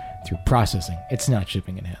you through processing. It's not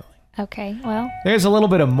shipping and handling. Okay, well. There's a little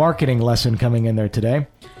bit of marketing lesson coming in there today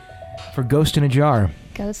for Ghost in a Jar.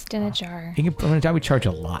 Ghost in a jar. I would charge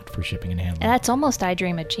a lot for shipping and handling. That's almost I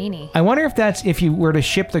Dream of Jeannie. I wonder if you were to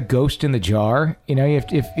ship the ghost in the jar,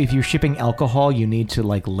 if you're shipping alcohol, you need to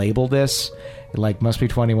label this. Must be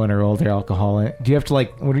 21 or older alcohol. Do you have to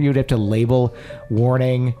you'd have to label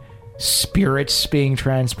warning spirits being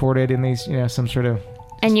transported in these, some sort of.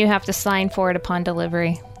 And you have to sign for it upon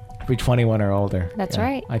delivery. Be 21 or older. That's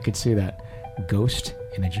right. I could see that. Ghost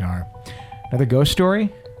in a jar. Another ghost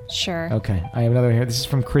story? Sure. Okay, I have another here. This is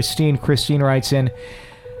from Christine. Christine writes in,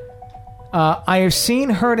 I have seen,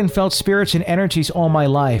 heard, and felt spirits and energies all my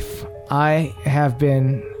life. I have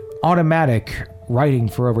been automatic writing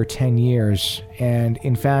for over 10 years, and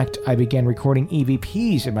in fact, I began recording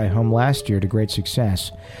EVPs in my home last year to great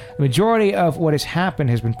success. The majority of what has happened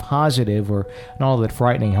has been positive or not all that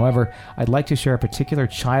frightening. However, I'd like to share a particular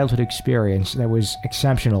childhood experience that was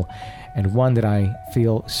exceptional, and one that I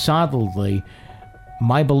feel solidly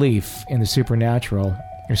my belief in the supernatural,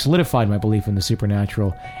 or solidified my belief in the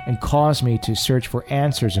supernatural, and caused me to search for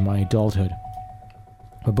answers in my adulthood.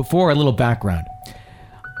 But before, a little background.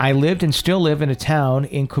 I lived and still live in a town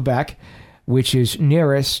in Quebec, which is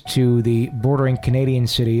nearest to the bordering Canadian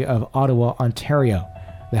city of Ottawa, Ontario.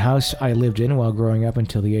 The house I lived in while growing up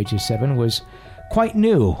until the age of 7 was quite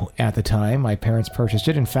new at the time. My parents purchased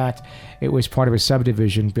it. In fact, it was part of a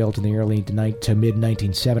subdivision built in the early to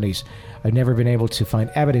mid-1970s. I've never been able to find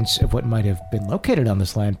evidence of what might have been located on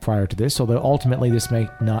this land prior to this, although ultimately this may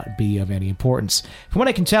not be of any importance. From what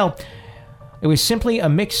I can tell, it was simply a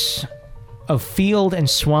mix of field and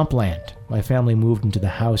swampland. My family moved into the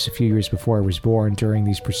house a few years before I was born. During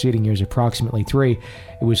these preceding years, approximately 3,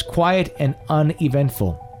 it was quiet and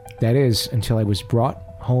uneventful. That is, until I was brought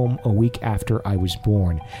home a week after I was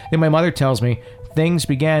born. Then my mother tells me things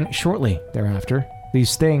began shortly thereafter.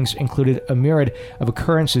 These things included a myriad of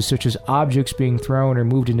occurrences such as objects being thrown or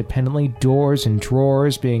moved independently, doors and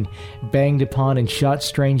drawers being banged upon and shut,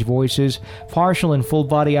 strange voices, partial and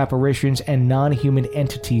full-body apparitions, and non-human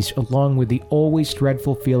entities, along with the always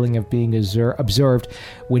dreadful feeling of being observed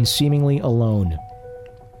when seemingly alone.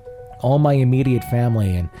 All my immediate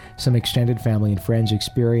family and some extended family and friends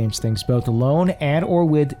experienced things both alone and or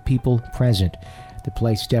with people present. The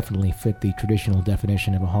place definitely fit the traditional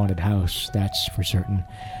definition of a haunted house, that's for certain.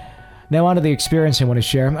 Now on to the experience I want to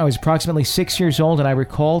share. I was approximately 6 years old, and I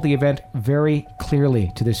recall the event very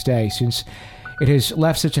clearly to this day, since it has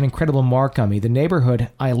left such an incredible mark on me. The neighborhood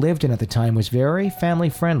I lived in at the time was very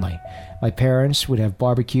family-friendly. My parents would have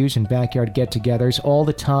barbecues and backyard get-togethers all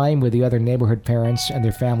the time with the other neighborhood parents and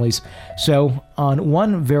their families. So, on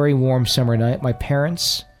one very warm summer night, my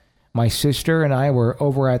parents, my sister, and I were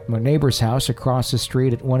over at my neighbor's house across the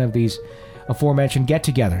street at one of these aforementioned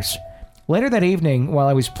get-togethers. Later that evening, while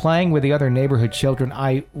I was playing with the other neighborhood children,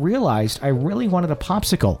 I realized I really wanted a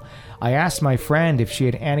popsicle. I asked my friend if she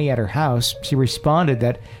had any at her house. She responded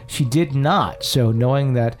that she did not, so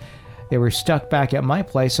knowing that they were stuck back at my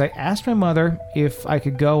place, I asked my mother if I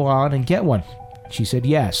could go on and get one. She said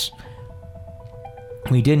yes.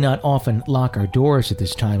 We did not often lock our doors at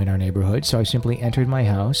this time in our neighborhood, so I simply entered my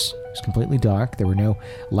house. It was completely dark. There were no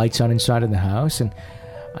lights on inside of the house, and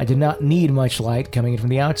I did not need much light coming in from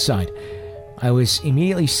the outside. I was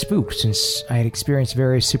immediately spooked since I had experienced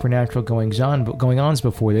various supernatural going-ons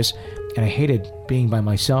before this, and I hated being by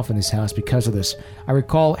myself in this house because of this. I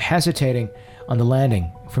recall hesitating on the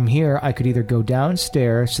landing. From here, I could either go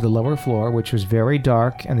downstairs to the lower floor, which was very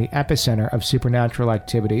dark and the epicenter of supernatural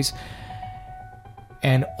activities,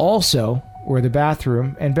 and also where the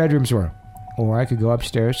bathroom and bedrooms were. Or I could go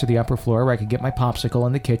upstairs to the upper floor where I could get my popsicle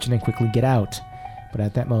in the kitchen and quickly get out. But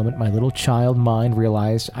at that moment, my little child mind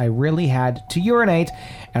realized I really had to urinate,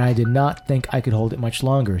 and I did not think I could hold it much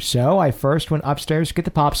longer. So I first went upstairs to get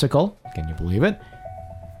the popsicle. Can you believe it?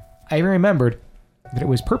 I even remembered that it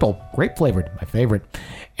was purple, grape-flavored, my favorite.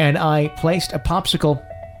 And I placed a popsicle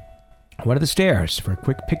on one of the stairs for a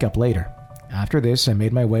quick pickup later. After this, I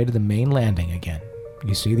made my way to the main landing again.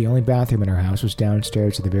 You see, the only bathroom in our house was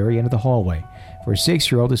downstairs at the very end of the hallway. For a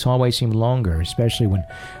 6-year-old, this hallway seemed longer, especially when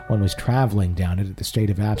one was traveling down it at the state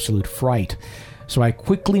of absolute fright. So I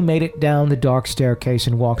quickly made it down the dark staircase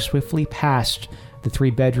and walked swiftly past the 3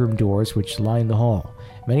 bedroom doors which lined the hall.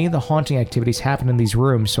 Many of the haunting activities happened in these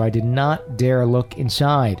rooms, so I did not dare look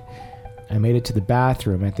inside. I made it to the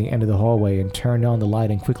bathroom at the end of the hallway and turned on the light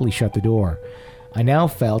and quickly shut the door. I now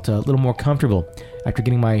felt a little more comfortable. After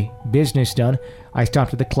getting my business done, I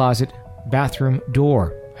stopped at the closet bathroom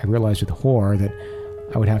door. I realized with horror that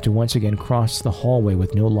I would have to once again cross the hallway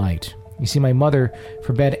with no light. You see, my mother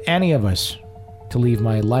forbade any of us to leave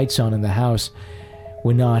my lights on in the house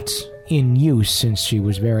when not in use, since she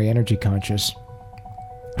was very energy conscious.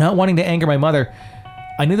 Not wanting to anger my mother,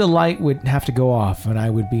 I knew the light would have to go off and I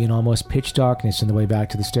would be in almost pitch darkness on the way back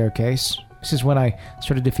to the staircase. This is when I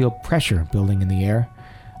started to feel pressure building in the air.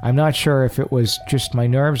 I'm not sure if it was just my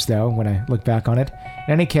nerves, though, when I look back on it.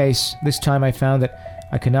 In any case, this time I found that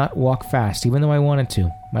I could not walk fast, even though I wanted to.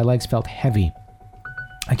 My legs felt heavy.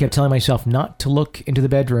 I kept telling myself not to look into the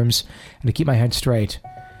bedrooms and to keep my head straight.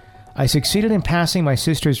 I succeeded in passing my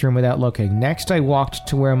sister's room without looking. Next, I walked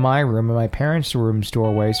to where my room and my parents' room's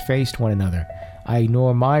doorways faced one another. I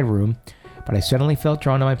ignored my room, but I suddenly felt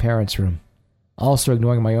drawn to my parents' room. Also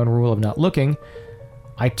ignoring my own rule of not looking,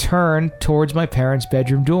 I turned towards my parents'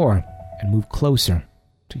 bedroom door and moved closer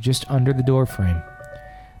to just under the door frame.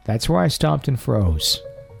 That's where I stopped and froze.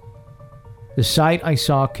 The sight I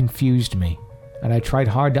saw confused me, and I tried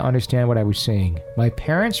hard to understand what I was seeing. My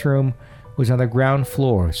parents' room was on the ground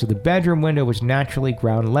floor, so the bedroom window was naturally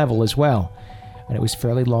ground level as well, and it was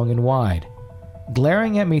fairly long and wide.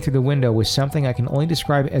 Glaring at me through the window was something I can only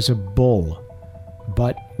describe as a bull,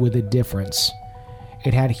 but with a difference.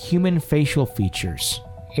 It had human facial features.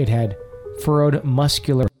 It had furrowed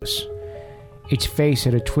muscular nose. Its face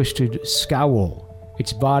had a twisted scowl.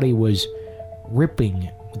 Its body was ripping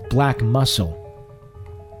with black muscle.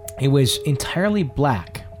 It was entirely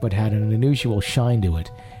black, but had an unusual shine to it.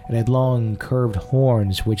 It had long, curved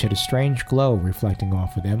horns, which had a strange glow reflecting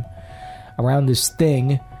off of them. Around this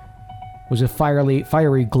thing was a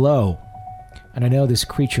fiery glow, and I know this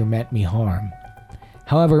creature meant me harm.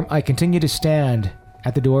 However, I continued to stand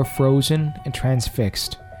at the door, frozen and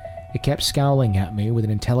transfixed. It kept scowling at me with an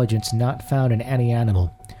intelligence not found in any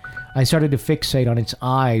animal. I started to fixate on its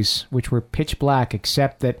eyes, which were pitch black,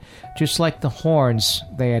 except that, just like the horns,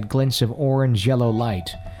 they had glints of orange-yellow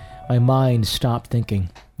light. My mind stopped thinking.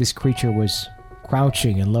 This creature was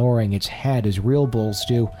crouching and lowering its head as real bulls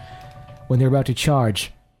do when they're about to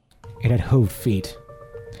charge. It had hooved feet.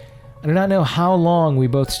 I do not know how long we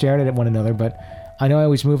both stared at one another, but I know I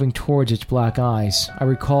was moving towards its black eyes. I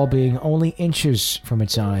recall being only inches from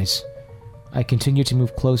its eyes. I continued to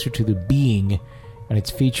move closer to the being, and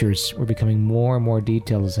its features were becoming more and more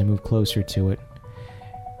detailed as I moved closer to it.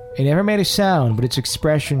 It never made a sound, but its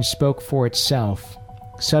expression spoke for itself.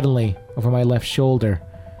 Suddenly, over my left shoulder,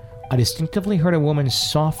 I distinctively heard a woman's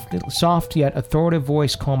soft yet authoritative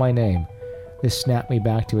voice call my name. This snapped me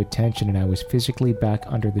back to attention, and I was physically back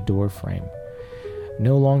under the door frame,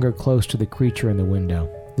 no longer close to the creature in the window.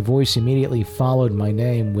 The voice immediately followed my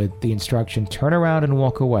name with the instruction, "Turn around and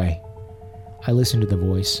walk away." I listened to the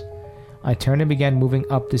voice. I turned and began moving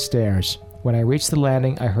up the stairs. When I reached the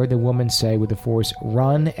landing, I heard the woman say with the force,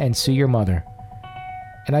 "Run and see your mother."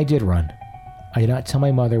 And I did run. I did not tell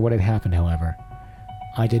my mother what had happened, however.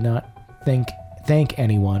 I did not think thank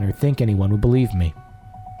anyone or think anyone would believe me.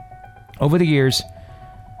 Over the years,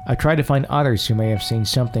 I've tried to find others who may have seen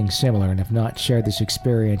something similar and have not shared this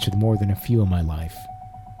experience with more than a few in my life.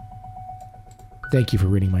 Thank you for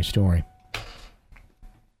reading my story.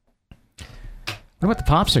 What about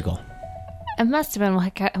the popsicle? It must have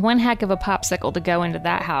been one heck of a popsicle to go into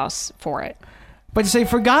that house for it. But they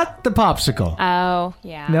forgot the popsicle. Oh,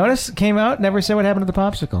 yeah. Notice? Came out, never said what happened to the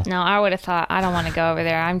popsicle. No, I would have thought, I don't want to go over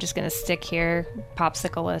there. I'm just going to stick here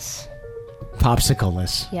popsicle-less.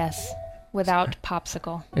 Popsicle-less. Yes. Without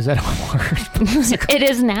popsicle. Is that a word? It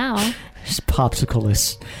is now. Just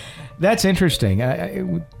popsicle-less. That's interesting.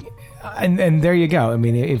 And there you go. I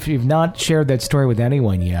mean, if you've not shared that story with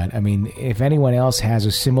anyone yet, I mean, if anyone else has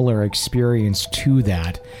a similar experience to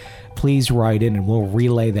that, please write in and we'll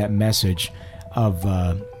relay that message of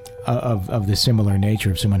the similar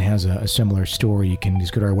nature. If someone has a similar story, you can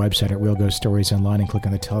just go to our website at Real Ghost Stories Online and click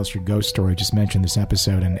on the Tell Us Your Ghost Story. Just mention this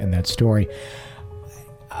episode and that story.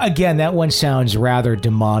 Again, that one sounds rather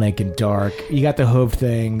demonic and dark. You got the hoof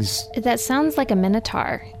things. That sounds like a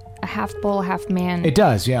minotaur. A half bull, half man. It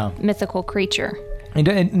does, yeah. Mythical creature.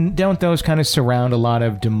 And don't those kind of surround a lot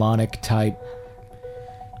of demonic type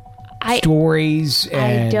stories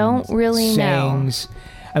and I don't really sayings? Know.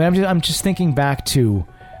 I mean, I'm just thinking back to,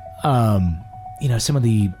 some of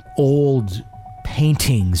the old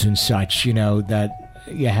paintings and such, that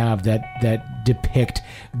you have that depict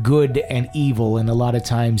good and evil, and a lot of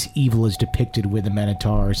times evil is depicted with a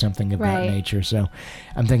minotaur or something of that nature. So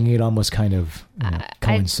I'm thinking it almost kind of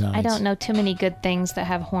coincides. I don't know too many good things that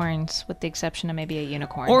have horns, with the exception of maybe a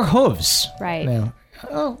unicorn. Or hooves. Right.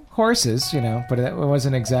 Horses, but it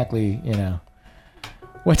wasn't exactly,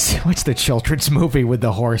 What's the children's movie with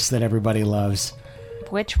the horse that everybody loves?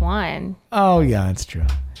 Which one? Oh, yeah, that's true.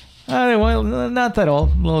 Well, not that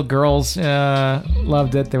old. Little girls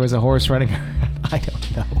loved it. There was a horse running around. I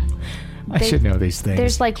don't know. I should know these things.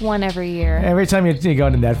 There's like one every year. Every time you go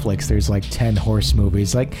to Netflix, there's like 10 horse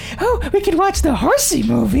movies. Like, oh, we can watch the horsey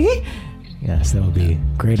movie. Yes, that would be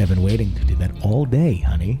great. I've been waiting to do that all day,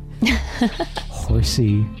 honey.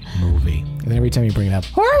 Horsey movie. And every time you bring it up,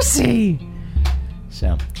 horsey!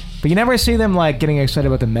 So, but you never see them like getting excited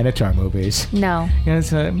about the Minotaur movies. No.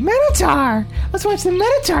 It's a Minotaur! Let's watch the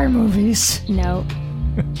Minotaur movies! No.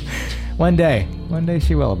 One day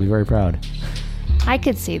she will. I'll be very proud. I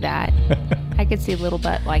could see that. I could see Little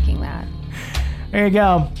Butt liking that. There you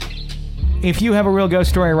go. If you have a real ghost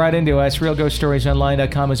story, write into us.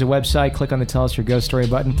 RealGhostStoriesOnline.com is a website. Click on the Tell Us Your Ghost Story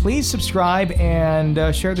button. Please subscribe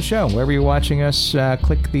and share the show. Wherever you're watching us,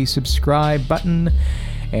 click the subscribe button.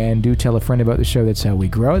 And do tell a friend about the show. That's how we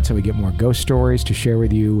grow. That's how we get more ghost stories to share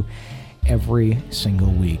with you every single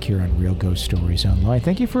week here on Real Ghost Stories Online.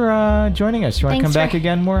 Thank you for joining us. You want to come back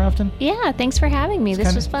again more often? Yeah, thanks for having me.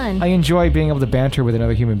 This was fun. I enjoy being able to banter with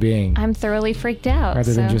another human being. I'm thoroughly freaked out.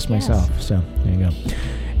 Rather than just myself. So, there you go.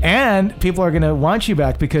 And people are going to want you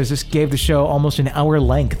back because this gave the show almost an hour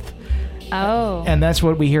length. Oh. And that's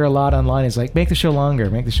what we hear a lot online is like, make the show longer,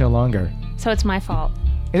 make the show longer. So it's my fault.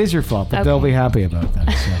 It is your fault, but they'll be happy about that.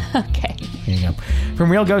 So. Okay. There you go. From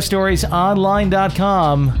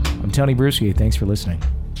RealGhostStoriesOnline.com, I'm Tony Bruschi. Thanks for listening.